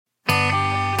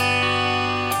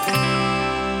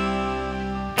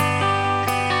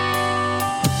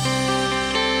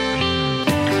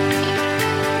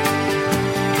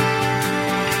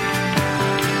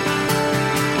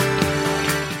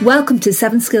Welcome to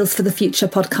 7 Skills for the Future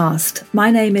podcast.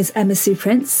 My name is Emma Sue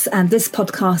Prince, and this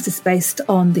podcast is based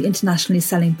on the internationally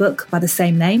selling book by the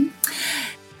same name.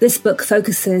 This book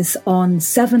focuses on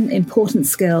 7 important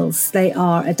skills. They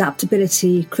are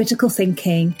adaptability, critical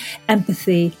thinking,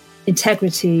 empathy,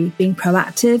 integrity, being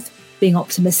proactive, being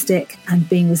optimistic, and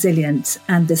being resilient.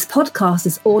 And this podcast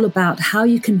is all about how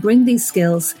you can bring these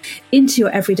skills into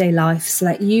your everyday life so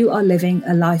that you are living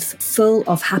a life full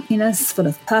of happiness, full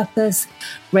of purpose,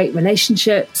 great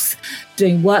relationships,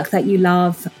 doing work that you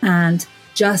love, and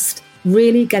just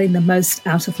really getting the most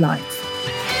out of life.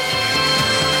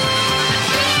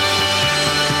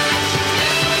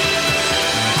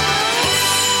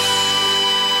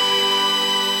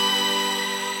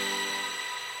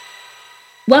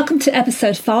 Welcome to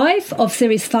episode 5 of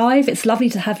series 5. It's lovely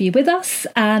to have you with us,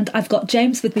 and I've got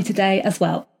James with me today as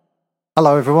well.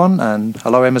 Hello everyone, and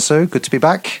hello Emma Sue, good to be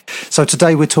back. So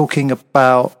today we're talking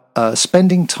about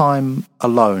spending time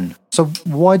alone. So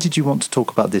why did you want to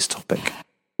talk about this topic?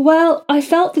 Well, I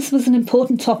felt this was an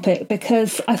important topic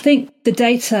because I think the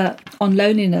data on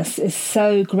loneliness is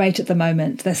so great at the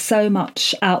moment. There's so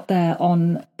much out there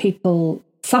on people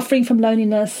suffering from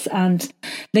loneliness and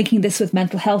linking this with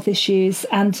mental health issues.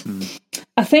 And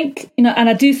I think, and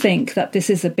I do think that this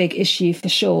is a big issue for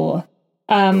sure.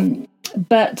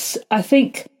 But I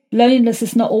think loneliness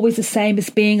is not always the same as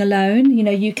being alone.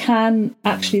 You can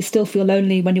actually still feel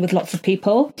lonely when you're with lots of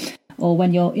people or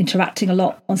when you're interacting a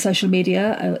lot on social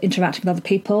media, or interacting with other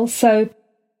people. So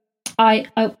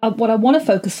what I want to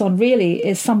focus on really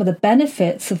is some of the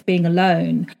benefits of being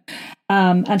alone,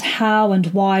 and how and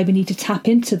why we need to tap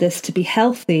into this to be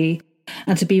healthy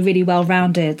and to be really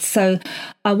well-rounded. So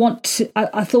I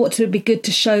thought it would be good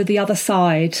to show the other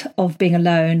side of being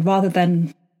alone rather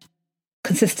than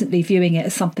consistently viewing it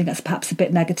as something that's perhaps a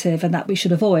bit negative and that we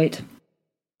should avoid.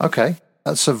 Okay,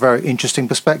 that's a very interesting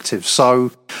perspective.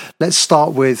 So let's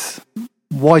start with,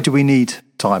 why do we need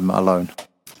time alone?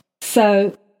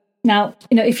 So now,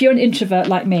 if you're an introvert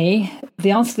like me, the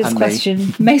answer to this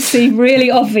question may seem really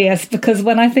obvious, because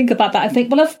when I think about that, I think,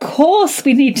 well, of course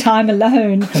we need time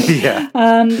alone. Yeah.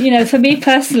 For me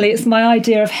personally, it's my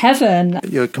idea of heaven.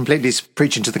 You're completely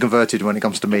preaching to the converted when it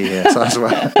comes to me here, so as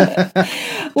well.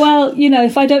 Well,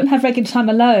 if I don't have regular time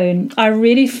alone, I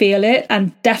really feel it,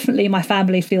 and definitely my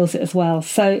family feels it as well.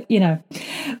 So,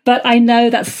 but I know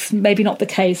that's maybe not the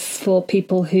case for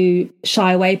people who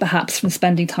shy away perhaps from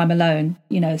spending time alone,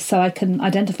 so I can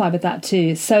identify with that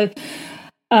too. So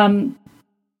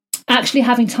actually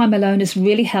having time alone is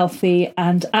really healthy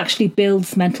and actually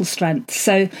builds mental strength.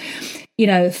 So,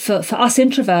 for us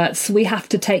introverts, we have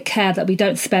to take care that we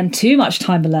don't spend too much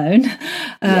time alone,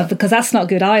 because that's not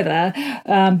good either.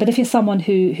 But if you're someone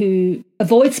who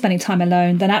avoids spending time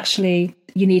alone, then actually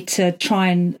you need to try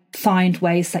and find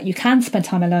ways that you can spend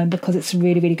time alone, because it's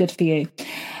really, really good for you.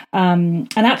 And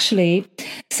actually,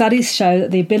 studies show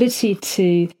that the ability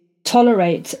to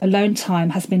tolerate alone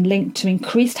time has been linked to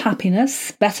increased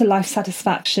happiness, better life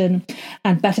satisfaction,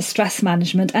 and better stress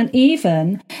management, and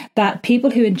even that people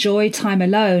who enjoy time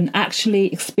alone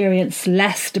actually experience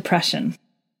less depression.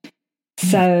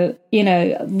 So,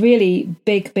 really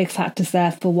big factors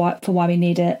there for why we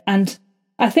need it. And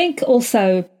I think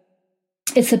also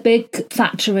it's a big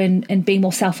factor in being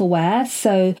more self-aware.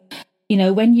 So,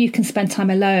 when you can spend time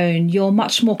alone, you're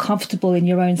much more comfortable in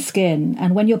your own skin.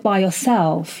 And when you're by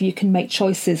yourself, you can make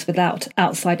choices without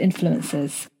outside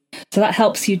influences. So that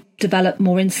helps you develop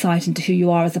more insight into who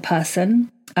you are as a person.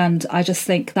 And I just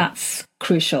think that's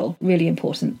crucial, really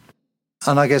important.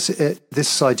 And I guess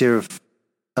this idea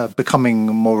of becoming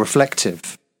more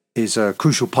reflective is a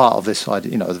crucial part of this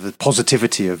idea, the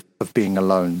positivity of being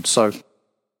alone. So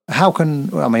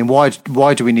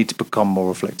why do we need to become more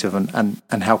reflective, and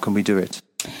how can we do it?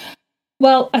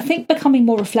 Well, I think becoming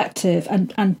more reflective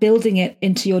and building it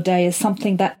into your day is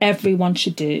something that everyone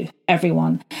should do,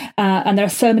 everyone. And there are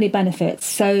so many benefits.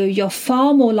 So you're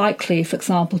far more likely, for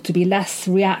example, to be less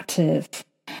reactive,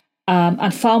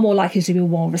 and far more likely to be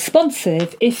more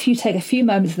responsive if you take a few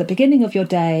moments at the beginning of your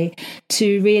day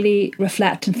to really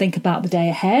reflect and think about the day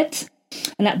ahead.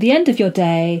 And at the end of your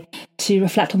day, to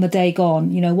reflect on the day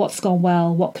gone, what's gone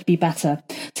well, what could be better.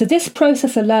 So this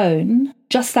process alone,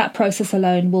 just that process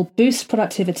alone, will boost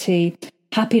productivity,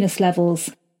 happiness levels,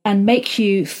 and make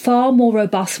you far more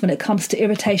robust when it comes to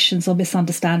irritations or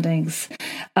misunderstandings.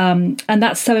 And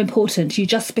that's so important. You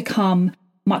just become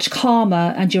much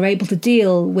calmer, and you're able to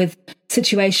deal with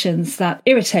situations that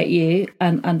irritate you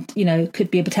and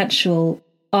could be a potential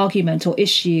argument or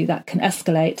issue that can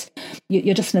escalate.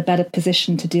 You're just in a better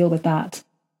position to deal with that.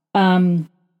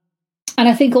 And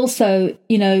I think also,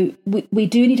 we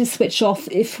do need to switch off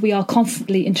if we are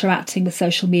constantly interacting with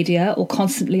social media or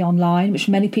constantly online, which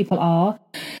many people are.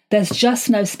 There's just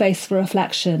no space for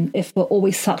reflection if we're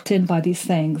always sucked in by these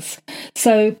things.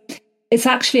 So it's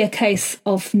actually a case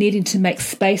of needing to make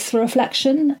space for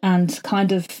reflection and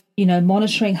kind of,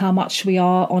 monitoring how much we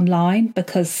are online,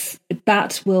 because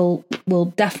that will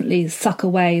definitely suck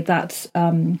away that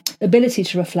ability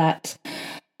to reflect.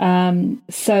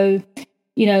 So,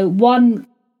 one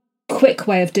quick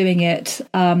way of doing it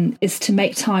is to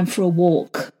make time for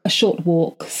a short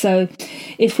walk. So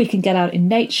if we can get out in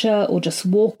nature or just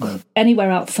walk anywhere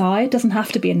outside, doesn't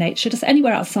have to be in nature, just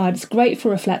anywhere outside, it's great for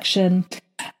reflection.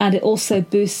 And it also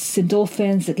boosts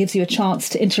endorphins. It gives you a chance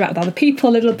to interact with other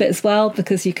people a little bit as well,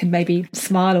 because you can maybe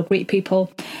smile or greet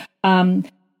people.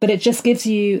 But it just gives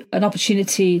you an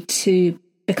opportunity to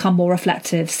become more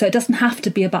reflective. So it doesn't have to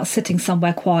be about sitting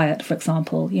somewhere quiet, for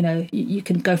example. You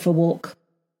can go for a walk.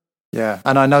 Yeah,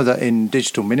 and I know that in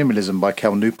Digital Minimalism by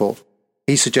Cal Newport,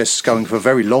 he suggests going for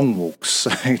very long walks,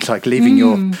 like leaving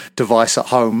your device at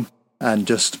home and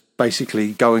just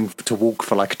basically going to walk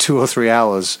for like 2 or 3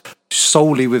 hours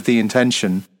solely with the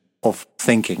intention of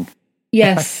thinking.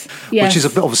 Yes, Which is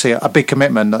obviously a big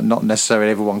commitment that not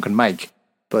necessarily everyone can make.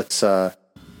 But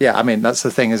yeah, I mean, that's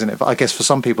the thing, isn't it? I guess for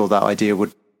some people that idea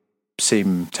would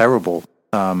seem terrible.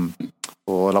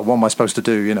 Or like, what am I supposed to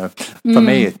do? For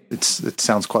me, it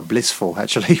sounds quite blissful,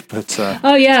 actually. But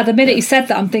oh yeah, the minute you said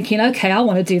that, I'm thinking, okay, I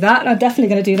want to do that. I'm definitely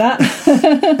going to do that.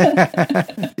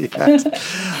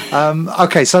 Yeah.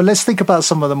 Okay, so let's think about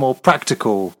some of the more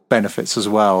practical benefits as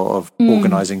well of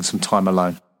organising some time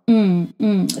alone.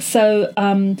 So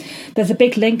there's a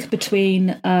big link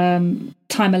between time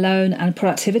alone and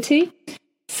productivity.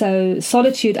 So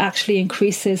solitude actually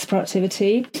increases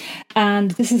productivity.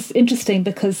 And this is interesting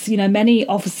because, many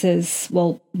offices,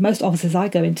 most offices I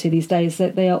go into these days,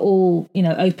 that they are all,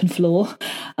 open floor,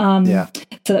 so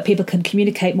that people can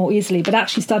communicate more easily. But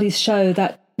actually studies show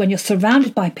that when you're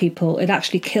surrounded by people, it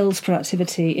actually kills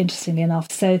productivity, interestingly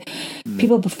enough. So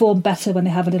people perform better when they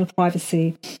have a little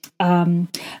privacy. And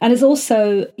it's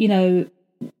also,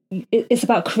 it's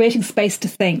about creating space to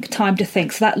think, time to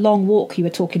think. So that long walk you were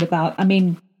talking about, I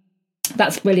mean,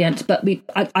 that's brilliant, but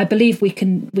I believe we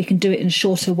can do it in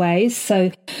shorter ways.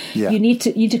 So you need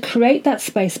to create that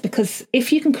space, because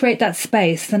if you can create that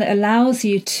space, then it allows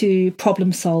you to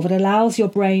problem solve. It allows your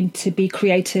brain to be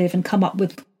creative and come up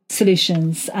with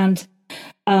solutions and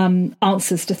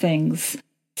answers to things.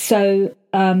 So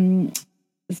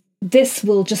this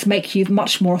will just make you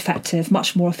much more effective,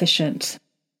 much more efficient.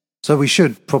 So we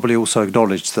should probably also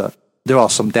acknowledge that there are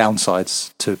some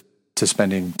downsides to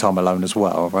spending time alone as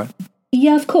well, right?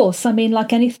 Yeah, of course. I mean,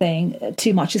 like anything,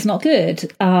 too much is not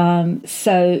good.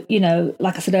 So,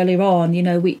 like I said earlier on,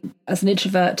 we, as an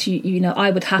introvert,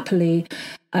 I would happily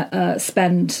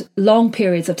spend long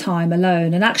periods of time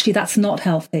alone. And actually, that's not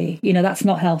healthy. That's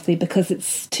not healthy because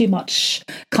it's too much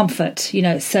comfort,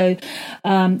 So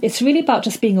it's really about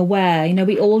just being aware.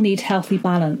 We all need healthy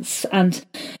balance. And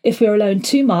if we're alone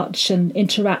too much and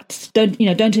don't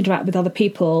interact with other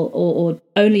people or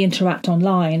only interact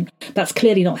online, that's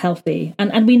clearly not healthy.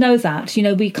 And we know that,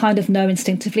 we kind of know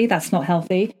instinctively that's not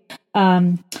healthy.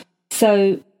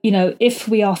 So, if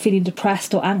we are feeling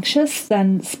depressed or anxious,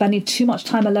 then spending too much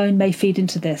time alone may feed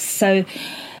into this. So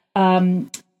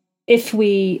if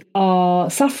we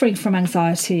are suffering from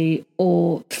anxiety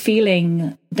or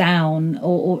feeling down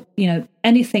or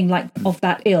anything like of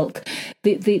that ilk,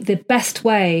 the best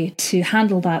way to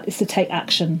handle that is to take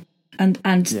action. And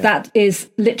that is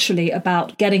literally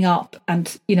about getting up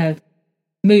and,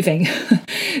 moving,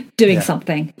 doing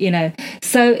something,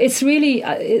 So it's really,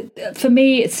 for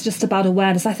me, it's just about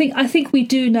awareness. I think we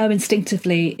do know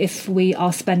instinctively if we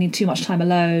are spending too much time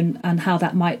alone and how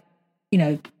that might,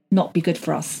 not be good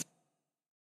for us.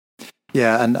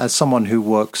 Yeah, and as someone who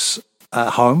works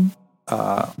at home,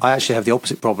 I actually have the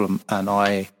opposite problem, and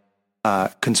I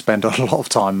can spend a lot of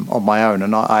time on my own.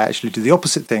 And I actually do the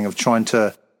opposite thing of trying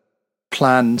to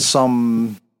plan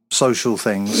some social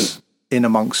things in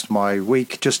amongst my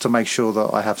week, just to make sure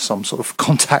that I have some sort of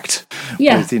contact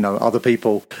with other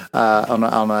people on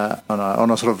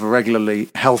a sort of regularly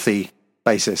healthy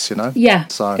basis. Yeah.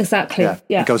 So exactly.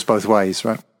 Yeah. It goes both ways,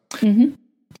 right? Mm-hmm.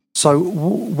 So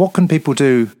what can people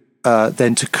do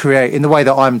then to create, in the way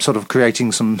that I'm sort of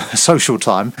creating some social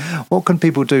time? What can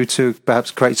people do to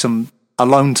perhaps create some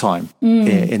alone time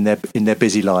in their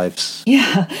busy lives?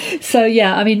 Yeah. So,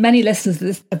 I mean, many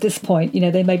listeners at this point,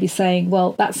 they may be saying,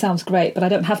 well, that sounds great, but I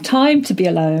don't have time to be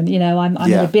alone. I'm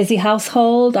in a busy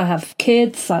household. I have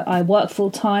kids. I work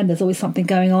full time. There's always something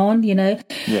going on,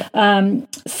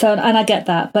 So, and I get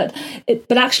that. But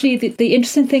actually, the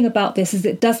interesting thing about this is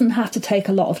it doesn't have to take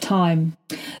a lot of time.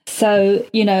 So,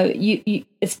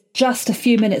 it's just a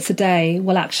few minutes a day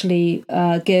will actually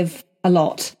give a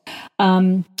lot.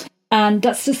 And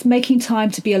that's just making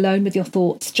time to be alone with your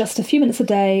thoughts, just a few minutes a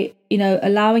day,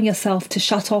 allowing yourself to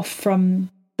shut off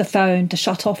from the phone, to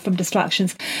shut off from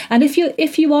distractions. And if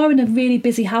you are in a really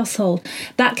busy household,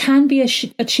 that can be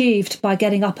achieved by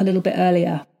getting up a little bit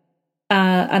earlier.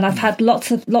 And I've had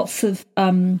lots of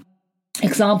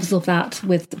examples of that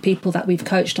with the people that we've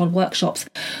coached on workshops,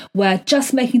 where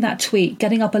just making that tweak,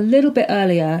 getting up a little bit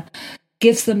earlier,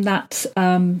 gives them that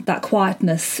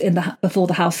quietness before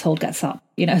the household gets up.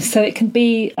 So it can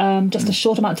be just a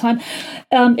short amount of time.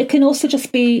 It can also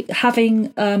just be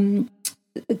having allowing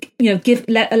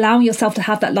yourself to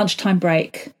have that lunchtime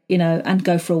break, and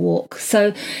go for a walk.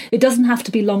 So it doesn't have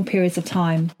to be long periods of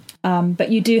time, but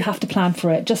you do have to plan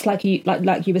for it. Just like you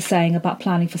were saying about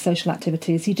planning for social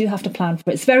activities, you do have to plan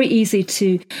for it. It's very easy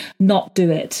to not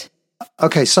do it.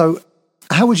 Okay, so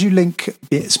how would you link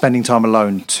spending time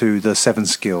alone to the 7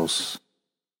 skills?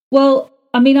 Well,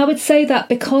 I mean, I would say that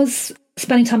because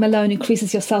spending time alone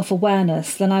increases your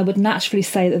self-awareness, then I would naturally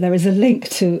say that there is a link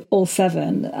to all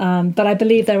 7. But I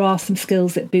believe there are some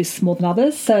skills it boosts more than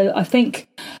others. So I think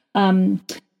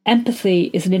empathy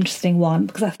is an interesting one,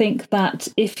 because I think that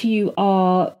if you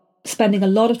are spending a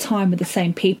lot of time with the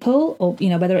same people, or,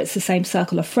 whether it's the same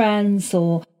circle of friends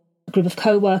or a group of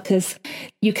co-workers,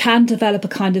 you can develop a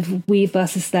kind of we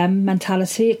versus them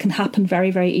mentality. It can happen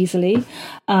very, very easily.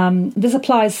 This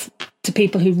applies to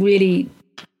people who really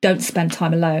don't spend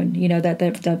time alone.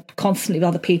 They're constantly with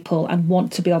other people and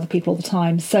want to be with other people all the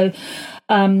time. So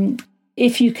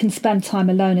if you can spend time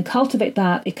alone and cultivate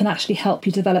that, it can actually help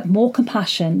you develop more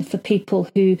compassion for people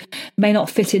who may not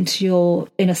fit into your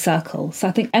inner circle. So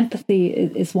I think empathy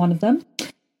is one of them.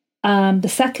 The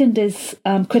second is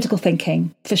critical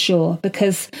thinking, for sure,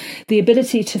 because the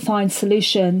ability to find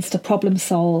solutions, to problem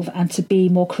solve, and to be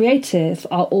more creative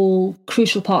are all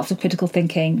crucial parts of critical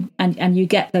thinking. And you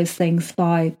get those things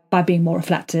by being more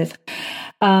reflective.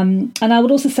 And I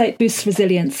would also say it boosts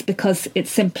resilience, because it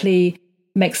simply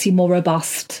makes you more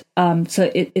robust.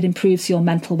 So it improves your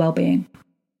mental well-being.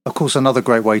 Of course, another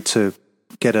great way to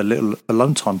get a little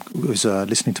alone time is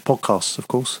listening to podcasts, of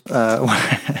course,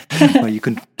 where you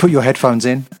can put your headphones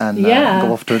in and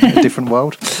go off to a different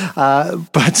world.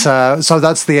 So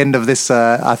that's the end of this,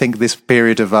 I think, this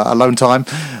period of alone time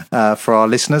for our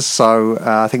listeners. So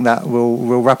I think that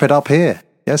we'll wrap it up here.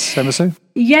 Yes, Emma Sue?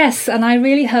 Yes, and I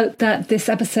really hope that this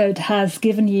episode has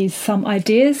given you some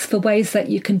ideas for ways that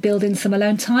you can build in some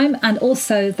alone time, and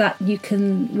also that you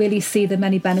can really see the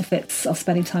many benefits of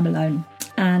spending time alone.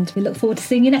 And we look forward to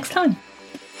seeing you next time.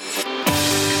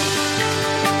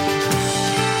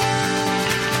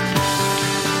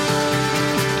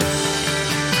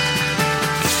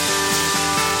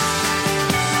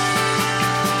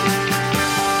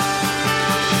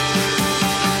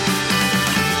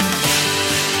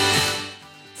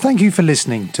 Thank you for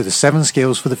listening to the 7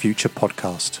 Skills for the Future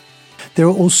podcast. There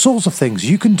are all sorts of things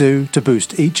you can do to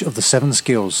boost each of the 7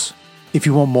 skills. If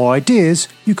you want more ideas,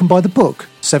 you can buy the book,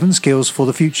 7 Skills for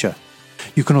the Future.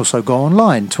 You can also go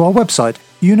online to our website,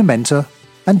 Unimentor,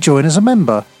 and join as a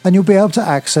member, and you'll be able to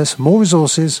access more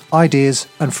resources, ideas,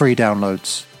 and free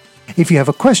downloads. If you have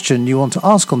a question you want to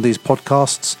ask on these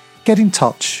podcasts, get in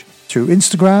touch through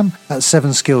Instagram at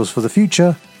 7 Skills for the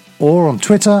Future, or on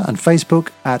Twitter and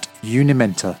Facebook at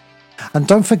Unimentor. And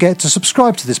don't forget to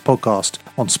subscribe to this podcast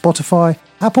on Spotify,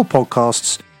 Apple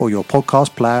Podcasts, or your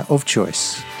podcast player of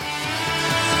choice.